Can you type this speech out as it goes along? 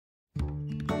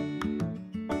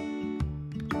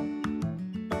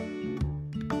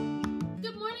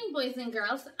boys and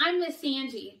girls. I'm Miss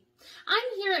Angie.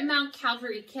 I'm here at Mount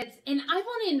Calvary Kids, and I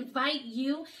want to invite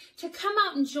you to come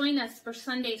out and join us for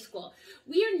Sunday School.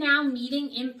 We are now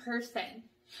meeting in person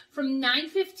from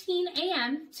 9:15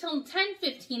 a.m. till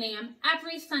 10:15 a.m.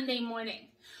 every Sunday morning.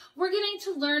 We're getting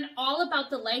to learn all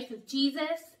about the life of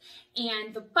Jesus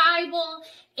and the Bible,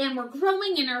 and we're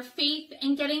growing in our faith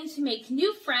and getting to make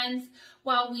new friends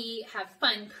while we have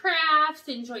fun crafts,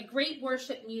 enjoy great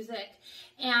worship music,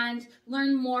 and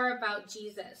learn more about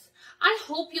Jesus. I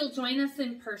hope you'll join us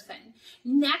in person.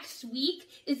 Next week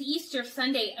is Easter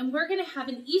Sunday, and we're going to have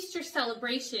an Easter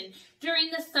celebration during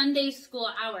the Sunday school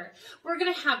hour. We're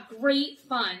going to have great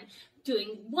fun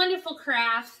doing wonderful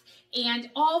crafts and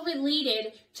all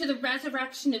related to the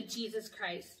resurrection of Jesus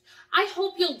Christ. I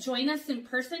hope you'll join us in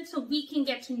person so we can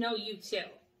get to know you too.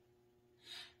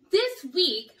 This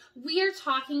week, we are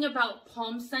talking about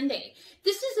Palm Sunday.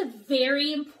 This is a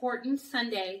very important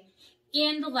Sunday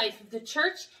in the life of the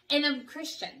church and of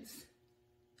Christians.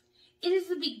 It is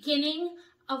the beginning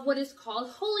of what is called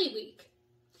Holy Week.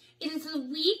 It is the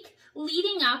week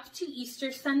leading up to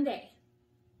Easter Sunday.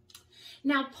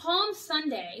 Now, Palm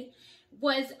Sunday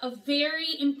was a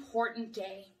very important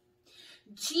day.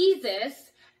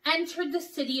 Jesus entered the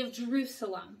city of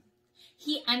Jerusalem.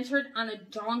 He entered on a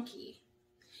donkey.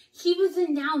 He was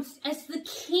announced as the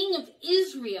King of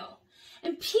Israel,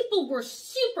 and people were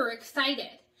super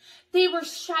excited. They were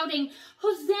shouting,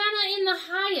 "Hosanna in the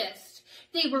highest."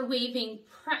 They were waving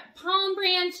palm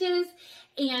branches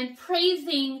and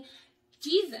praising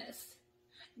Jesus.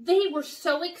 They were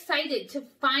so excited to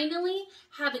finally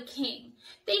have a king.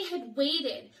 They had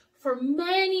waited for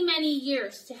many, many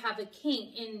years to have a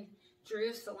king in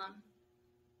Jerusalem.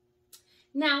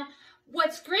 Now,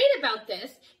 what's great about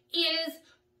this is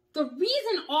the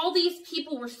reason all these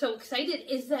people were so excited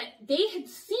is that they had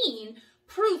seen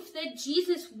proof that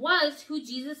Jesus was who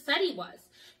Jesus said he was,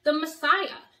 the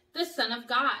Messiah, the Son of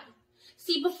God.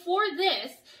 See, before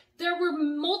this, there were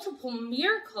multiple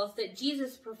miracles that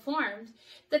Jesus performed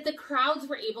that the crowds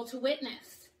were able to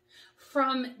witness.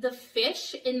 From the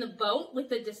fish in the boat with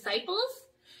the disciples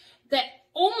that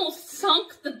almost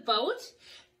sunk the boat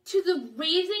to the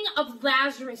raising of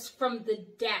Lazarus from the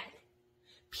dead.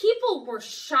 People were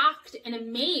shocked and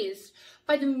amazed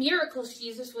by the miracles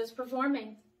Jesus was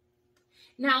performing.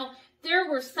 Now, there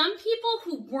were some people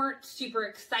who weren't super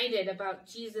excited about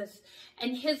Jesus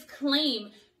and his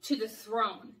claim to the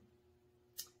throne.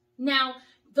 Now,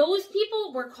 those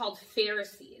people were called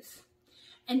Pharisees,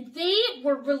 and they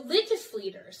were religious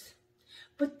leaders,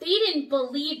 but they didn't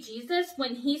believe Jesus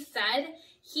when he said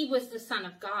he was the Son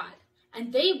of God,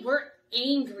 and they were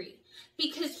angry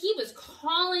because he was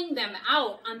calling them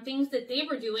out on things that they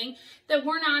were doing that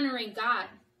weren't honoring God.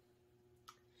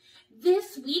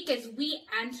 This week, as we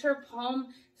enter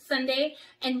Palm Sunday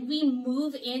and we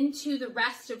move into the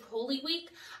rest of Holy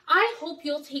Week, I hope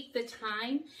you'll take the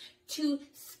time to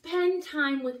spend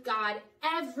time with God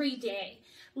every day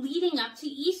leading up to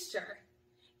Easter.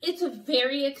 It's a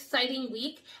very exciting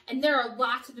week, and there are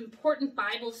lots of important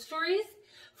Bible stories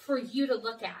for you to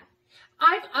look at.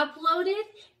 I've uploaded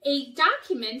a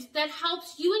document that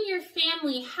helps you and your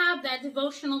family have that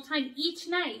devotional time each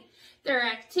night. There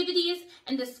are activities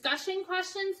and discussion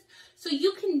questions so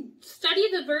you can study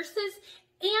the verses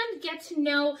and get to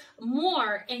know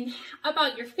more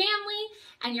about your family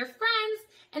and your friends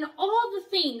and all the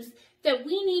things that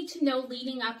we need to know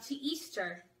leading up to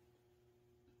Easter.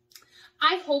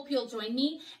 I hope you'll join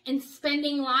me in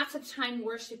spending lots of time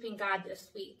worshiping God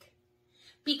this week,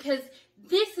 because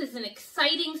this is an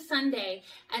exciting Sunday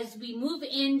as we move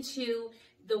into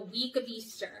the week of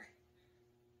Easter.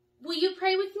 Will you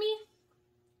pray with me?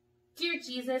 Dear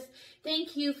Jesus,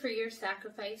 thank you for your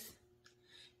sacrifice.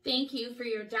 Thank you for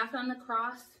your death on the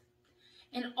cross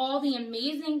and all the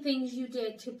amazing things you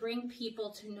did to bring people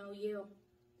to know you.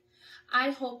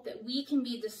 I hope that we can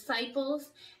be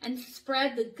disciples and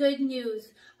spread the good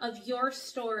news of your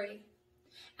story.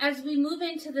 As we move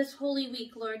into this Holy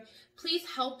Week, Lord, please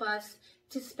help us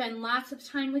to spend lots of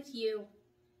time with you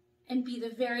and be the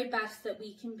very best that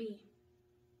we can be.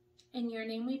 In your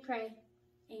name we pray.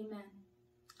 Amen.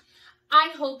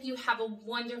 I hope you have a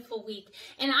wonderful week,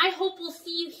 and I hope we'll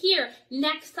see you here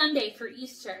next Sunday for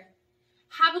Easter.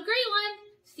 Have a great one.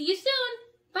 See you soon.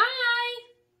 Bye.